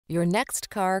Your next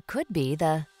car could be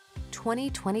the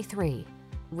 2023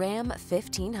 Ram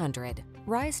 1500.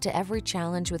 Rise to every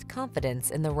challenge with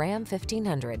confidence in the Ram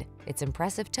 1500. Its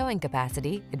impressive towing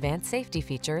capacity, advanced safety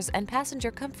features, and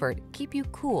passenger comfort keep you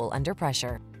cool under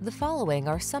pressure. The following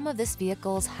are some of this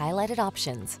vehicle's highlighted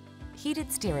options: heated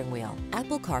steering wheel,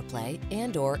 Apple CarPlay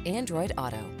and/or Android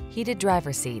Auto, heated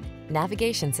driver's seat,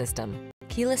 navigation system,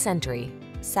 keyless entry,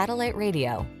 satellite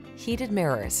radio, heated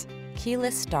mirrors,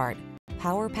 keyless start,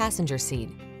 power passenger seat,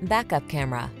 backup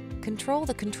camera. Control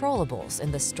the controllables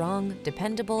in the strong,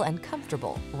 dependable, and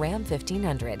comfortable Ram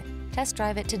 1500. Test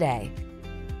drive it today.